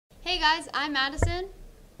Hey guys, I'm Madison.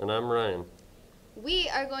 And I'm Ryan. We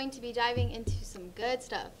are going to be diving into some good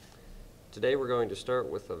stuff. Today we're going to start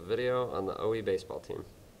with a video on the OE baseball team.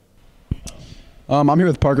 I'm here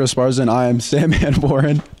with Parker Esparza, and I am Sam Van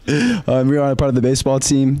Warren. We are part of the baseball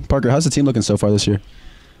team. Parker, how's the team looking so far this year?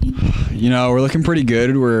 You know, we're looking pretty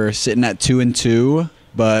good. We're sitting at 2-2,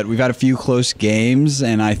 but we've had a few close games,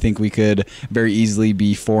 and I think we could very easily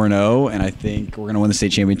be 4-0, and I think we're going to win the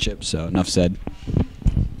state championship, so enough said.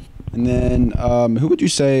 And then who would you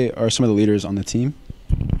say are some of the leaders on the team?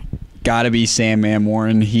 Got to be Sam Van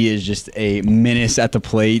Warren. He is just a menace at the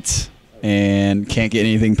plate and can't get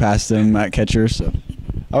anything past him at catcher. So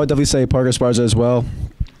I would definitely say Parker Esparza as well.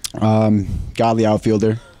 Godly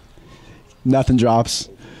outfielder. Nothing drops.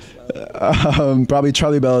 Probably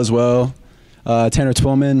Charlie Bell as well. Tanner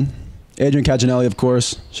Twillman. Adrian Caginelli, of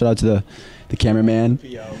course. Shout out to the cameraman.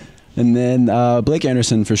 And then Blake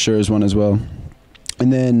Anderson for sure is one as well.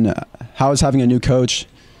 And then how is having a new coach?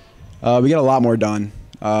 We get a lot more done.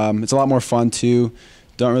 It's a lot more fun too.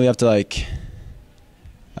 Don't really have to I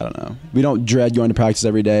don't know. We don't dread going to practice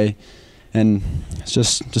every day, and it's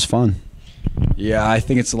just fun. yeah, I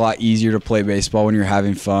think it's a lot easier to play baseball when you're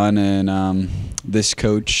having fun, and this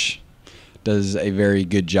coach does a very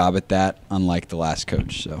good job at that, unlike the last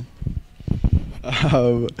coach. So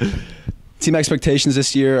team expectations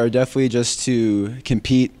this year are definitely just to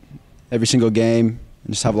compete every single game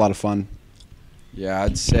and just have a lot of fun. yeah,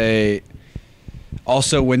 I'd say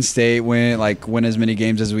also win state, win as many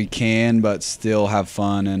games as we can, but still have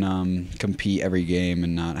fun and compete every game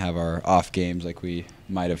and not have our off games like we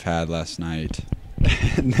might have had last night.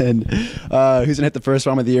 And then who's gonna hit the first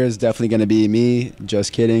bomb of the year is definitely gonna be me.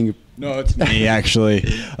 Just kidding. No, it's me actually.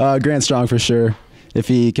 Grant Strong for sure. If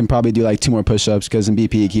he can probably do 2 more push-ups, because in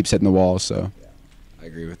BP he keeps hitting the wall. So I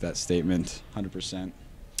agree with that statement, 100%.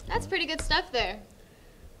 That's pretty good stuff there.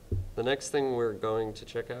 The next thing we're going to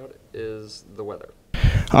check out is the weather.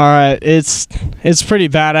 All right, it's pretty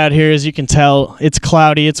bad out here, as you can tell. It's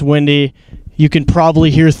cloudy, it's windy. You can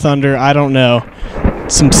probably hear thunder. I don't know.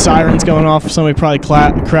 Some sirens going off. Somebody probably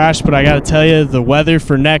crashed, but I got to tell you, the weather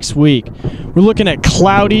for next week. We're looking at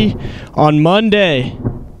cloudy on Monday,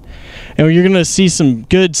 and you're going to see some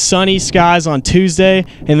good sunny skies on Tuesday,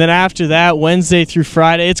 and then after that, Wednesday through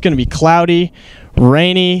Friday, it's going to be cloudy,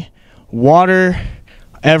 rainy, water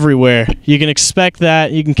everywhere. You can expect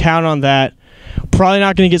that. You can count on that. Probably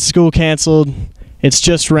not going to get school canceled. It's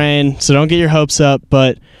just rain, so don't get your hopes up.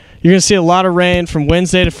 But you're going to see a lot of rain from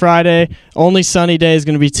Wednesday to Friday. Only sunny day is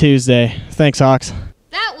going to be Tuesday. Thanks, Hawks.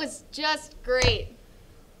 That was just great.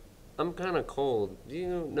 I'm kind of cold. Do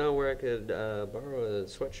you know where I could borrow a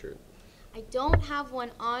sweatshirt? I don't have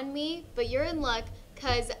one on me, but you're in luck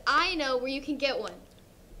because I know where you can get one.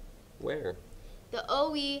 Where? The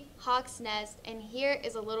OE Hawks Nest, and here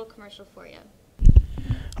is a little commercial for you.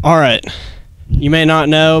 All right. You may not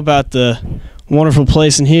know about the wonderful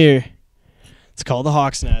place in here. It's called the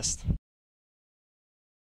Hawks Nest.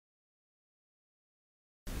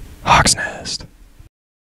 Hawks Nest.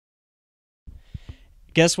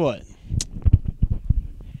 Guess what?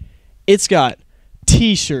 It's got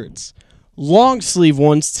t-shirts, long sleeve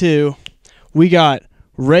ones too. We got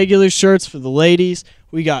regular shirts for the ladies.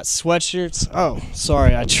 We got sweatshirts. Oh,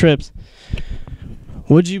 sorry, I tripped.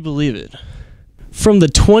 Would you believe it? From the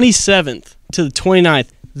 27th to the 29th,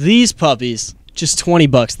 these puppies, just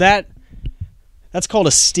 $20. That's called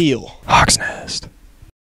a steal. Hawks Nest.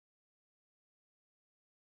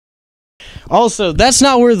 Also, that's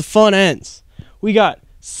not where the fun ends. We got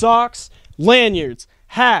socks, lanyards,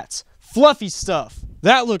 hats, fluffy stuff.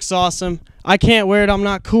 That looks awesome. I can't wear it. I'm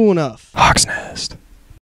not cool enough. Hawks Nest.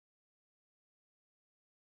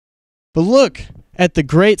 But look at the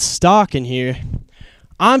great stock in here.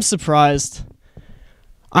 I'm surprised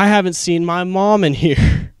I haven't seen my mom in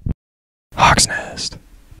here. Hawks Nest.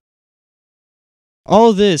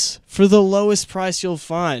 All this for the lowest price you'll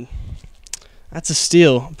find. That's a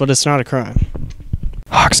steal, but it's not a crime.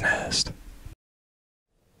 Hawks Nest.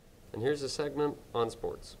 And here's a segment on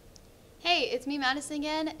sports. Hey, it's me, Madison,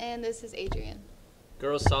 again, and this is Adrian.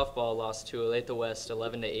 Girls softball lost to Olathe West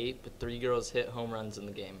 11-8, but 3 girls hit home runs in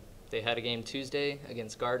the game. They had a game Tuesday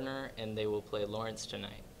against Gardner, and they will play Lawrence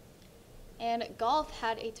tonight. And golf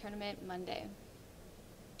had a tournament Monday.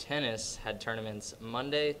 Tennis had tournaments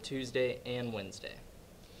Monday, Tuesday, and Wednesday.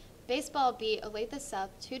 Baseball beat Olathe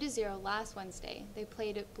South 2-0 last Wednesday. They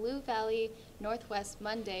played Blue Valley Northwest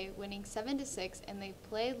Monday, winning 7-6, and they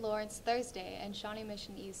played Lawrence Thursday and Shawnee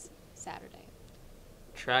Mission East Saturday.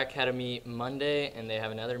 Track had a meet Monday, and they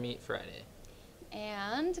have another meet Friday.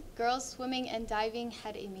 And girls swimming and diving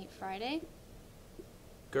had a meet Friday.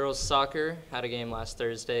 Girls soccer had a game last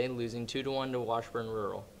Thursday, losing 2-1 to Washburn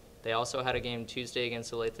Rural. They also had a game Tuesday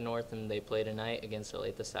against Olathe North, and they play tonight against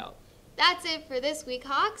Olathe South. That's it for this week,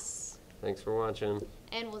 Hawks, Thanks for watching.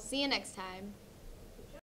 and we'll see you next time.